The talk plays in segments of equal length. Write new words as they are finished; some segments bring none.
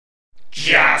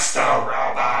Just a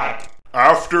robot.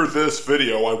 After this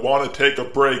video, I want to take a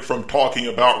break from talking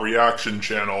about reaction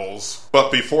channels.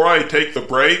 But before I take the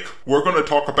break, we're going to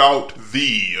talk about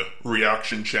the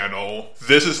reaction channel.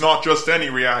 This is not just any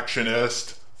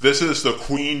reactionist. This is the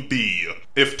Queen Bee.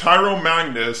 If Tyro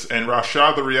Magnus and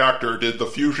Rasha the Reactor did the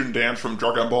fusion dance from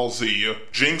Dragon Ball Z,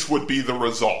 Jinx would be the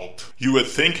result. You would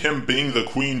think him being the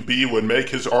Queen Bee would make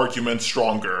his argument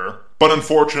stronger. But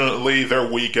unfortunately,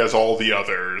 they're weak as all the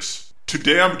others.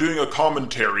 Today I'm doing a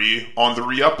commentary on the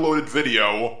re-uploaded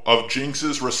video of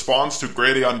Jinx's response to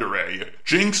GradeAUnderA.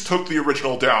 Jinx took the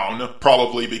original down,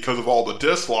 probably because of all the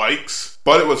dislikes,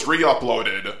 but it was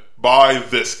re-uploaded by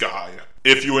this guy.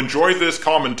 If you enjoyed this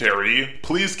commentary,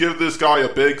 please give this guy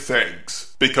a big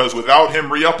thanks, because without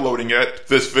him re-uploading it,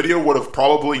 this video would have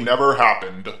probably never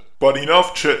happened. But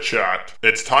enough chit-chat,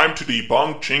 it's time to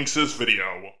debunk Jinx's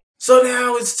video. So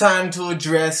now it's time to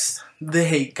address the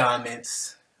hate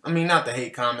comments. I mean, not the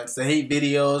hate comments, the hate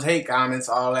videos, hate comments,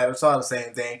 all that. It's all the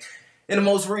same thing. And the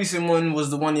most recent one was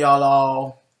the one y'all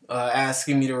all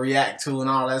asking me to react to and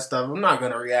all that stuff. I'm not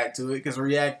going to react to it because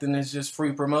reacting is just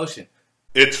free promotion.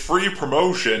 It's free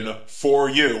promotion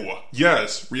for you.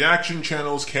 Yes, reaction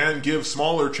channels can give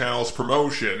smaller channels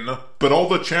promotion, but all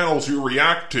the channels you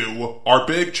react to are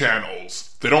big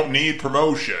channels. They don't need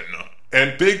promotion.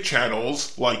 And big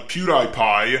channels, like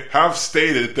PewDiePie, have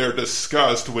stated their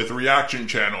disgust with reaction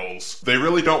channels. They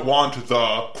really don't want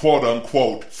the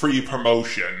quote-unquote free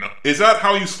promotion. Is that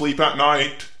how you sleep at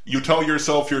night? You tell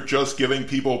yourself you're just giving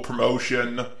people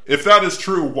promotion? If that is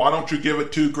true, why don't you give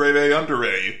it to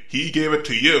GradeAUnderA? He gave it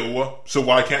to you, so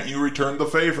why can't you return the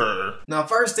favor? Now,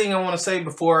 first thing I want to say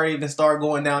before I even start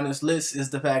going down this list is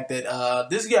the fact that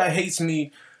this guy hates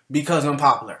me because I'm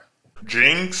popular.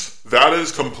 Jinx, that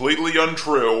is completely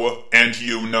untrue, and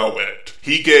you know it.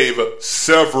 He gave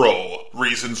several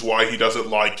reasons why he doesn't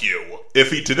like you.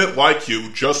 If he didn't like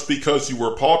you just because you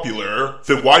were popular,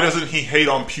 then why doesn't he hate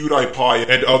on PewDiePie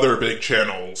and other big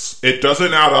channels? It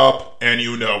doesn't add up, and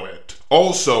you know it.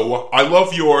 Also, I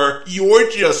love your "you're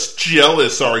just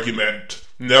jealous" argument.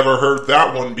 Never heard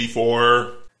that one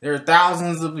before. There are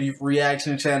thousands of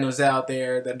reaction channels out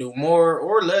there that do more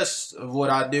or less of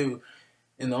what I do.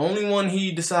 And the only one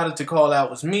he decided to call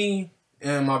out was me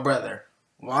and my brother.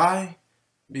 Why?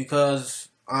 Because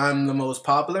I'm the most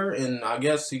popular, and I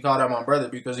guess he called out my brother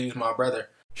because he's my brother.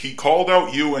 He called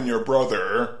out you and your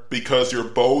brother because you're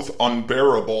both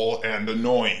unbearable and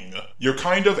annoying. You're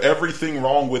kind of everything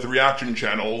wrong with reaction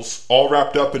channels, all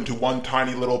wrapped up into one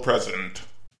tiny little present.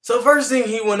 So first thing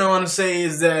he went on to say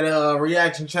is that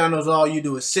reaction channels, all you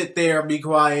do is sit there, be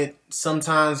quiet,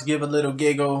 sometimes give a little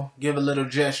giggle, give a little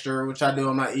gesture, which I do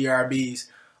on my ERBs.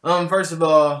 First of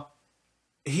all,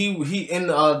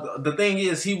 the thing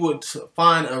is, he would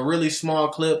find a really small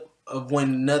clip of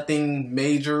when nothing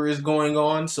major is going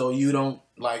on, so you don't,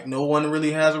 like, no one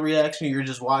really has a reaction, you're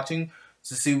just watching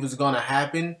to see what's going to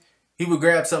happen. He would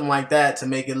grab something like that to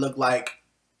make it look like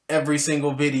every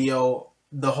single video,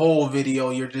 the whole video,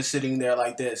 you're just sitting there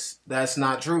like this. That's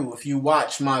not true. If you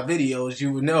watch my videos,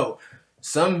 you would know.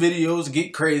 Some videos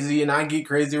get crazy, and I get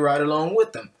crazy right along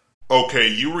with them. Okay,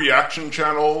 you reaction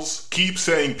channels keep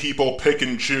saying people pick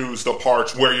and choose the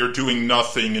parts where you're doing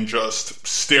nothing and just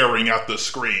staring at the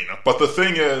screen. But the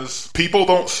thing is, people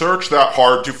don't search that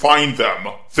hard to find them.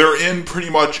 They're in pretty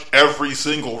much every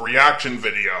single reaction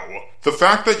video. The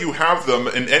fact that you have them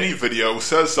in any video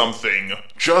says something.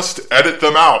 Just edit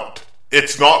them out.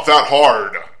 It's not that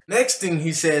hard. Next thing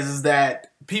he says is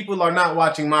that people are not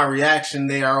watching my reaction,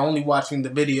 they are only watching the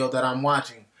video that I'm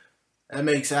watching. That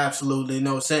makes absolutely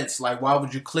no sense. Like, why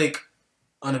would you click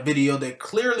on a video that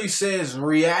clearly says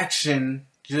reaction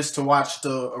just to watch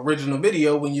the original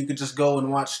video when you could just go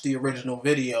and watch the original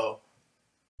video?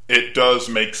 It does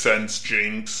make sense,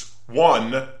 Jinx.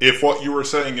 One, if what you were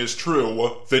saying is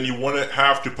true, then you wouldn't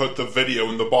have to put the video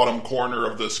in the bottom corner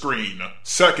of the screen.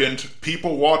 Second,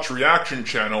 people watch reaction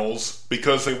channels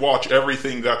because they watch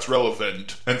everything that's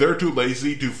relevant, and they're too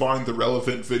lazy to find the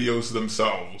relevant videos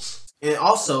themselves. And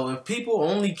also, if people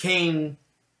only came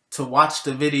to watch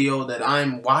the video that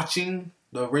I'm watching,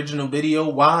 the original video,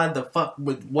 why the fuck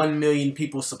would 1 million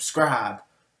people subscribe?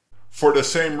 For the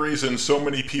same reason so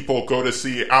many people go to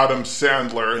see Adam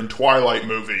Sandler in Twilight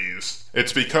movies.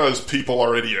 It's because people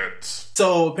are idiots.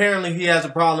 So apparently he has a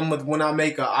problem with when I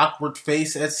make an awkward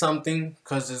face at something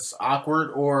because it's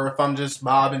awkward, or if I'm just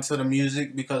bobbing to the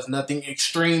music because nothing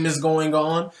extreme is going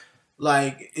on.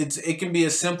 Like, it can be a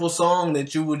simple song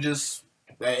that you would just,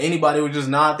 that anybody would just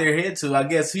nod their head to. I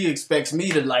guess he expects me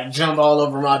to, like, jump all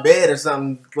over my bed or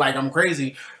something like I'm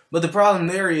crazy. But the problem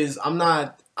there is I'm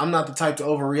not I'm not the type to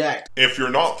overreact. If you're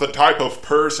not the type of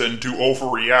person to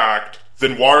overreact,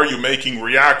 then why are you making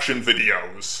reaction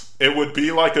videos? It would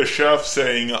be like a chef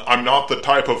saying, I'm not the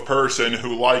type of person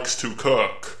who likes to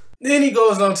cook. Then he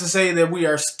goes on to say that we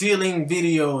are stealing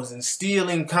videos and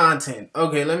stealing content.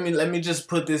 Okay, let me just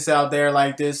put this out there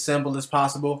like this, simple as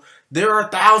possible. There are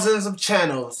thousands of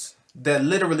channels that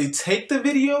literally take the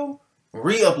video,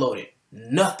 re-upload it.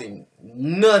 Nothing.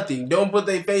 Don't put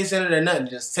their face in it or nothing.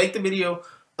 Just take the video,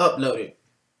 upload it.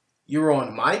 You're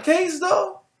on my case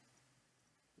though?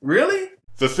 Really?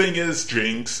 The thing is,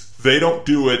 Jinx, they don't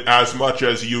do it as much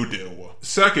as you do.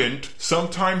 Second,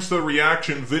 sometimes the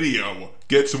reaction video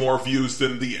gets more views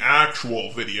than the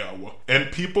actual video,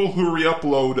 and people who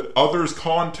re-upload others'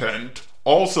 content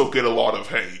also get a lot of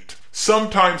hate.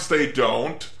 Sometimes they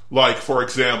don't, like, for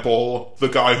example, the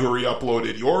guy who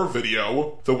re-uploaded your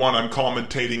video, the one I'm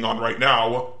commentating on right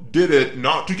now, did it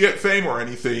not to get fame or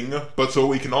anything, but so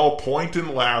we can all point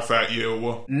and laugh at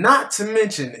you. Not to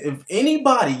mention, if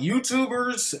anybody,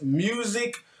 YouTubers,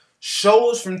 music,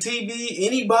 shows from TV,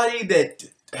 anybody that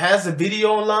has a video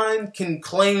online can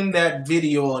claim that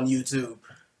video on YouTube.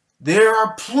 There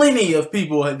are plenty of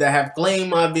people that have claimed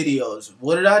my videos.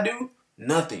 What did I do?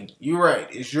 Nothing. You're right.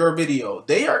 It's your video.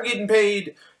 They are getting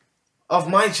paid off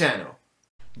my channel.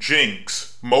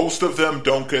 Jinx, most of them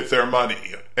don't get their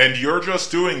money, and you're just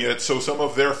doing it so some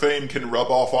of their fame can rub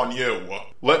off on you.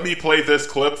 Let me play this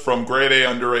clip from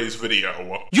GradeAUnderA's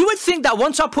video. You would think that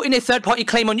once I put in a third-party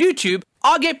claim on YouTube,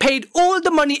 I'll get paid all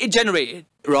the money it generated,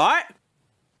 right?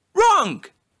 Wrong!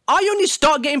 I only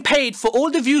start getting paid for all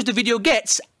the views the video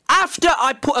gets after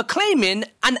I put a claim in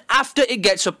and after it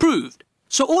gets approved.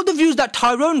 So all the views that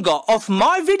Tyrone got off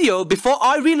my video before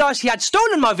I realized he had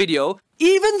stolen my video,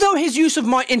 even though his use of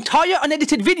my entire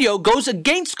unedited video goes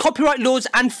against copyright laws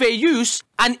and fair use,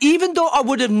 and even though I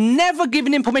would have never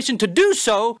given him permission to do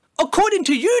so, according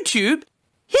to YouTube,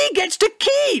 he gets to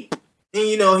keep. And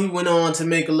you know, he went on to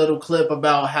make a little clip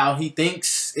about how he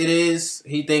thinks it is.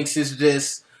 He thinks it's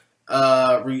just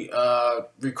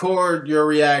record your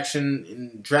reaction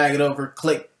and drag it over,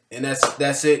 click, and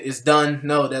that's it. It's done.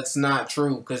 No, that's not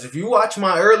true. Because if you watch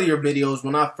my earlier videos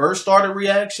when I first started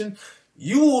reaction,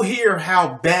 you will hear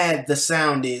how bad the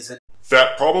sound is.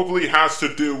 That probably has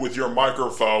to do with your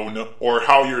microphone or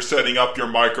how you're setting up your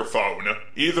microphone.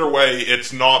 Either way,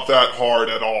 it's not that hard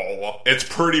at all. It's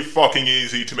pretty fucking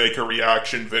easy to make a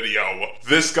reaction video.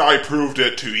 This guy proved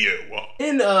it to you.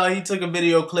 And he took a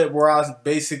video clip where I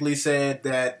basically said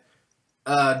that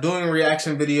doing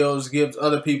reaction videos gives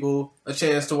other people a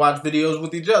chance to watch videos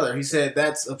with each other. He said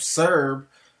that's absurd.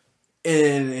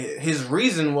 And his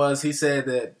reason was, he said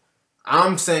that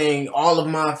I'm saying all of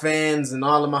my fans and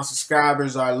all of my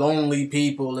subscribers are lonely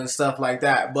people and stuff like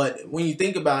that. But when you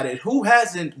think about it, who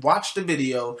hasn't watched the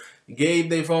video, gave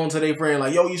their phone to their friend,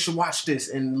 like, yo, you should watch this,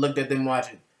 and looked at them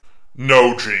watching?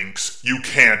 No, Jinx, you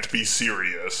can't be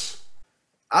serious.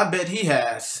 I bet he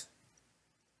has.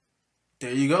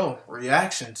 There you go.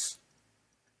 Reactions.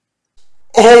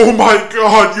 Oh my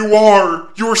god, you are!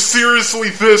 You're seriously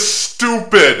this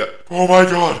stupid! Oh my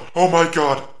god, oh my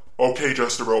god. Okay,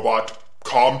 Just a Robot,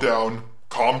 calm down,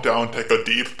 take a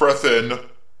deep breath in.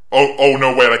 Oh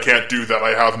no, wait, I can't do that,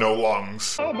 I have no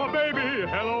lungs. Hello, my baby,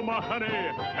 hello, my honey,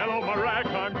 hello, my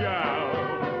ragtime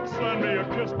gal. Send me a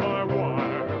kiss by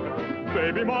wire.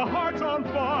 Baby, my heart's on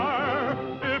fire.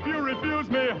 If you refuse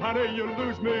me, honey, you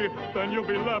lose me, then you'll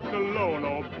be left alone.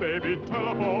 Oh, baby,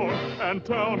 telephone and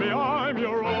tell me I'm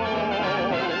your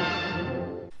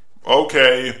own.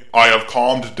 Okay, I have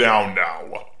calmed down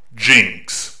now.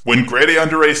 Jinx, when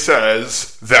GradeAUnderA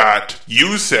says that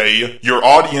you say your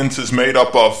audience is made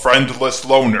up of friendless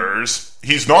loners,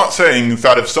 he's not saying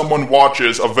that if someone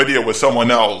watches a video with someone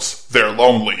else, they're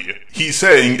lonely. He's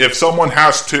saying if someone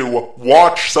has to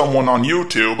watch someone on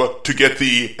YouTube to get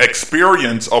the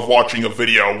experience of watching a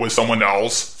video with someone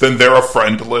else, then they're a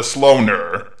friendless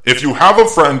loner. If you have a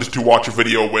friend to watch a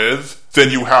video with,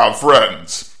 then you have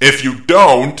friends. If you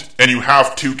don't, and you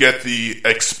have to get the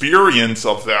experience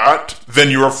of that,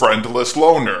 then you're a friendless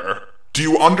loner. Do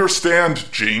you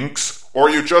understand, Jinx? Or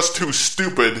are you just too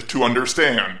stupid to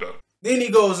understand? Then he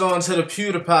goes on to the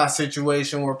PewDiePie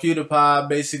situation, where PewDiePie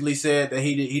basically said that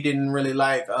he didn't really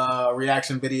like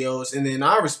reaction videos. And then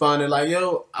I responded like,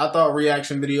 yo, I thought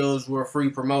reaction videos were free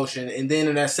promotion. And then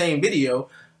in that same video,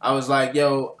 I was like,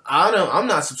 yo, I'm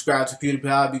not subscribed to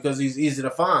PewDiePie because he's easy to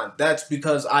find. That's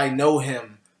because I know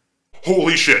him.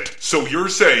 Holy shit. So you're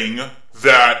saying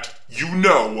that you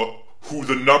know who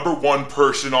the #1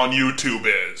 person on YouTube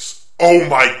is? Oh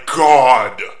my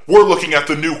god. We're looking at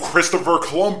the new Christopher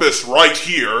Columbus right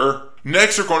here.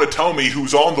 Next you're going to tell me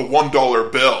who's on the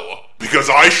 $1 bill. Because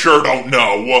I sure don't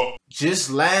know. Just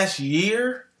last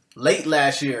year, late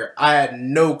last year, I had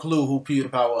no clue who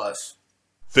PewDiePie was.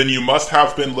 Then you must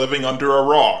have been living under a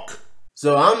rock.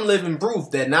 So I'm living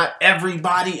proof that not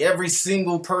everybody, every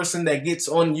single person that gets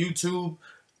on YouTube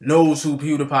knows who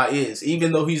PewDiePie is.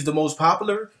 Even though he's the most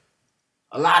popular,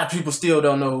 a lot of people still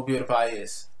don't know who PewDiePie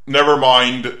is. Never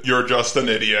mind, you're just an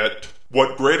idiot.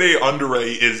 What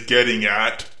GradeAUnderA is getting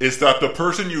at is that the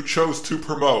person you chose to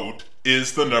promote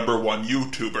is the #1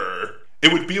 YouTuber.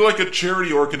 It would be like a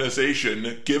charity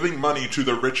organization giving money to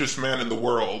the richest man in the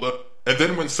world, and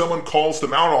then when someone calls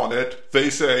them out on it, they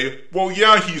say, well,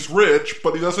 yeah, he's rich,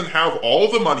 but he doesn't have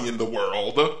all the money in the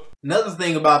world. Another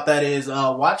thing about that is,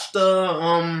 watch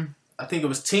the, I think it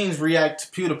was Teens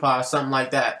React to PewDiePie, something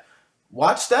like that.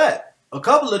 Watch that. A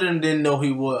couple of them didn't know who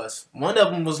he was. One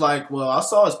of them was like, well, I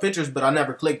saw his pictures, but I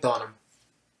never clicked on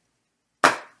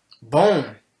him.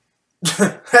 Boom.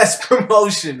 That's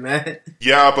promotion, man.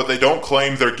 Yeah, but they don't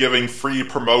claim they're giving free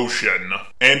promotion.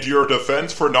 And your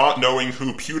defense for not knowing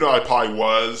who PewDiePie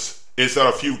was is that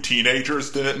a few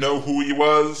teenagers didn't know who he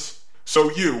was?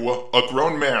 So you, a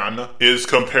grown man, is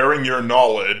comparing your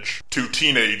knowledge to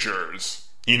teenagers.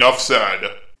 Enough said.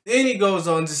 Then he goes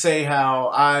on to say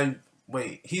how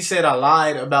he said I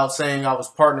lied about saying I was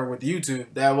partnered with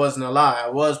YouTube. That wasn't a lie. I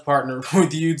was partnered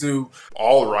with YouTube.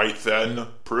 Alright then,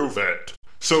 prove it.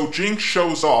 So Jinx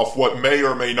shows off what may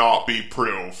or may not be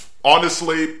proof.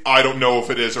 Honestly, I don't know if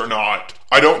it is or not.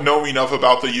 I don't know enough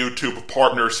about the YouTube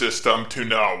partner system to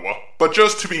know. But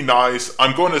just to be nice,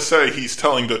 I'm going to say he's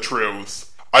telling the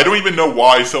truth. I don't even know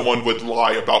why someone would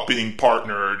lie about being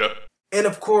partnered. And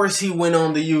of course he went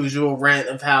on the usual rant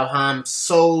of how I'm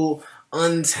so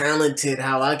untalented,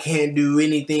 how I can't do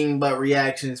anything but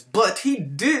reactions. But he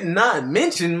did not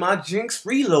mention my Jinx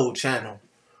Reload channel.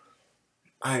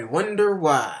 I wonder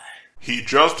why. He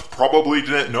just probably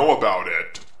didn't know about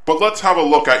it. But let's have a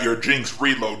look at your Jinx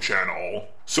Reload channel.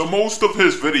 So most of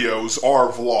his videos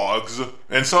are vlogs,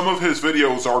 and some of his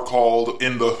videos are called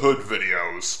In the Hood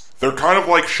videos. They're kind of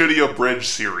like shitty abridged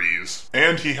series.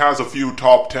 And he has a few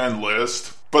top 10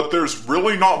 lists, but there's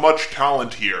really not much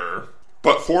talent here.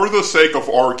 But for the sake of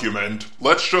argument,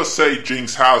 let's just say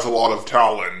Jinx has a lot of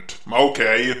talent.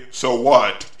 Okay, so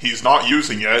what? He's not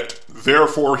using it,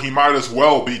 therefore he might as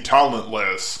well be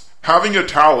talentless. Having a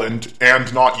talent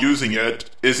and not using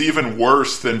it is even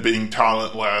worse than being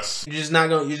talentless. You're just not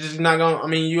gonna, I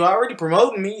mean, you already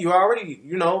promoting me, you already,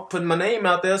 putting my name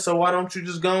out there, so why don't you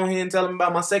just go ahead and tell them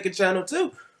about my second channel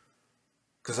too?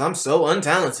 Because I'm so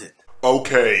untalented.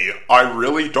 Okay, I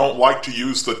really don't like to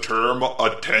use the term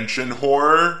attention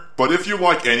whore, but if you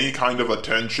like any kind of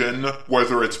attention,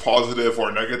 whether it's positive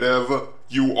or negative,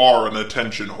 you are an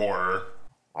attention whore.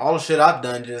 All the shit I've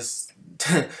done just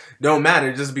don't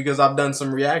matter just because I've done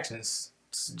some reactions.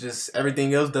 It's just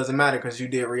everything else doesn't matter because you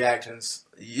did reactions.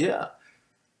 Yeah.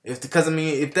 If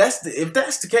that's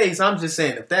the case, I'm just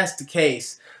saying, if that's the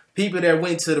case, people that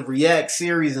went to the React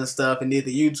series and stuff and did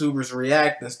the YouTubers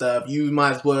react and stuff, you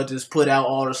might as well just put out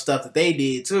all the stuff that they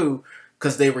did too,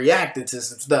 because they reacted to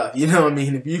some stuff. You know what I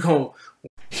mean? If you gon'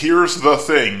 Here's the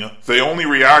thing, they only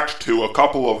react to a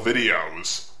couple of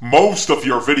videos. Most of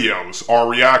your videos are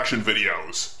reaction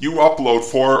videos. You upload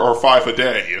 4 or 5 a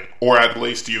day, or at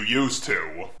least you used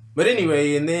to. But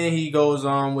anyway, and then he goes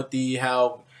on with the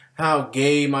how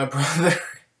gay my brother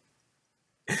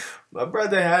my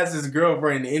brother has his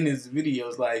girlfriend in his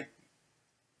videos, like,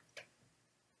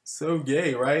 so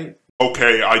gay, right?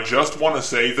 Okay, I just want to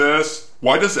say this.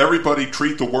 Why does everybody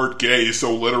treat the word gay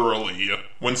so literally?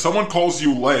 When someone calls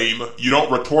you lame, you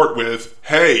don't retort with,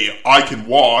 hey, I can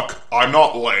walk, I'm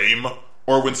not lame.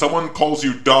 Or when someone calls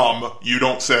you dumb, you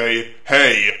don't say,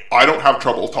 hey, I don't have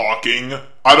trouble talking.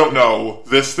 I don't know,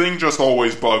 this thing just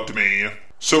always bugged me.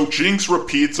 So Jinx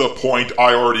repeats a point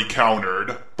I already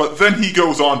countered, but then he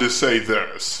goes on to say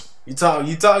this. You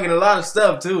talking a lot of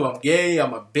stuff too. I'm gay,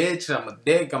 I'm a bitch, I'm a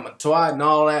dick, I'm a twat and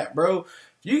all that, bro.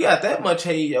 If you got that much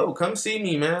hate, yo, come see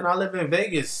me, man. I live in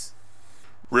Vegas.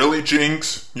 Really,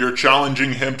 Jinx? You're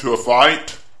challenging him to a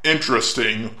fight?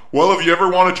 Interesting. Well, if you ever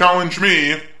want to challenge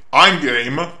me, I'm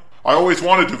game. I always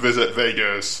wanted to visit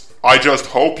Vegas. I just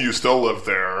hope you still live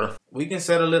there. We can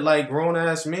settle it like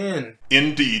grown-ass men.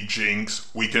 Indeed, Jinx.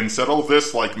 We can settle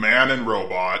this like man and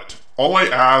robot. All I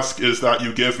ask is that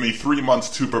you give me 3 months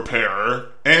to prepare,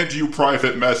 and you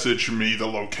private message me the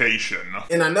location.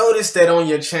 And I noticed that on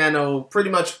your channel, pretty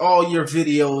much all your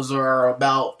videos are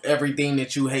about everything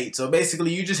that you hate. So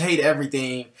basically, you just hate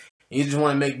everything. You just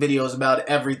want to make videos about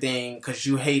everything because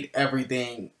you hate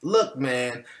everything. Look,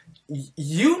 man,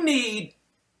 you need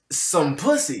some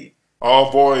pussy.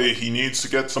 Oh boy, he needs to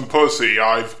get some pussy.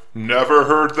 I've never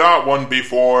heard that one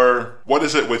before. What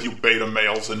is it with you beta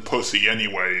males and pussy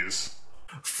anyways?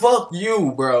 Fuck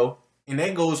you, bro. And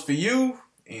that goes for you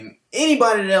and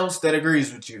anybody else that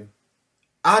agrees with you.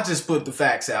 I just put the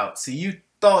facts out. See, you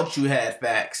thought you had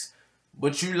facts,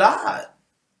 but you lied.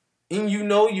 And you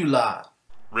know you lied.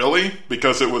 Really?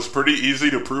 Because it was pretty easy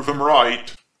to prove him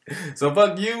right. So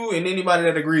fuck you and anybody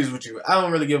that agrees with you. I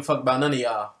don't really give a fuck about none of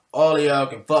y'all. All of y'all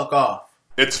can fuck off.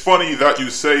 It's funny that you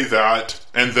say that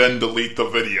and then delete the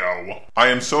video. I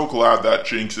am so glad that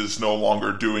Jinx is no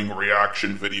longer doing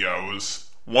reaction videos.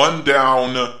 One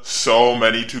down, so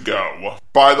many to go.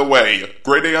 By the way,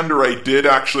 GradeAUnderA did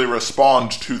actually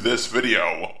respond to this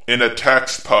video in a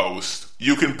text post.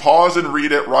 You can pause and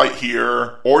read it right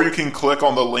here, or you can click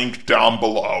on the link down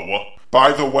below.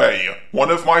 By the way, one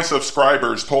of my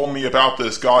subscribers told me about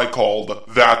this guy called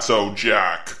That's O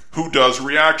Jack, who does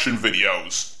reaction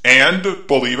videos. And,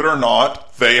 believe it or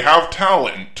not, they have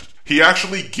talent. He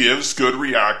actually gives good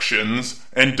reactions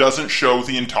and doesn't show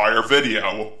the entire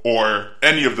video, or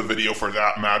any of the video for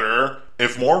that matter.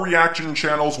 If more reaction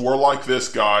channels were like this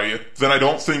guy, then I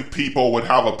don't think people would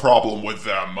have a problem with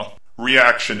them.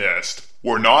 Reactionist.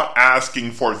 We're not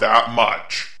asking for that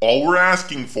much. All we're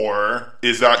asking for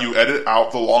is that you edit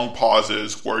out the long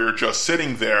pauses where you're just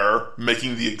sitting there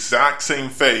making the exact same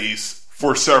face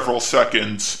for several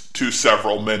seconds to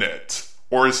several minutes.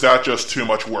 Or is that just too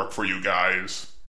much work for you guys?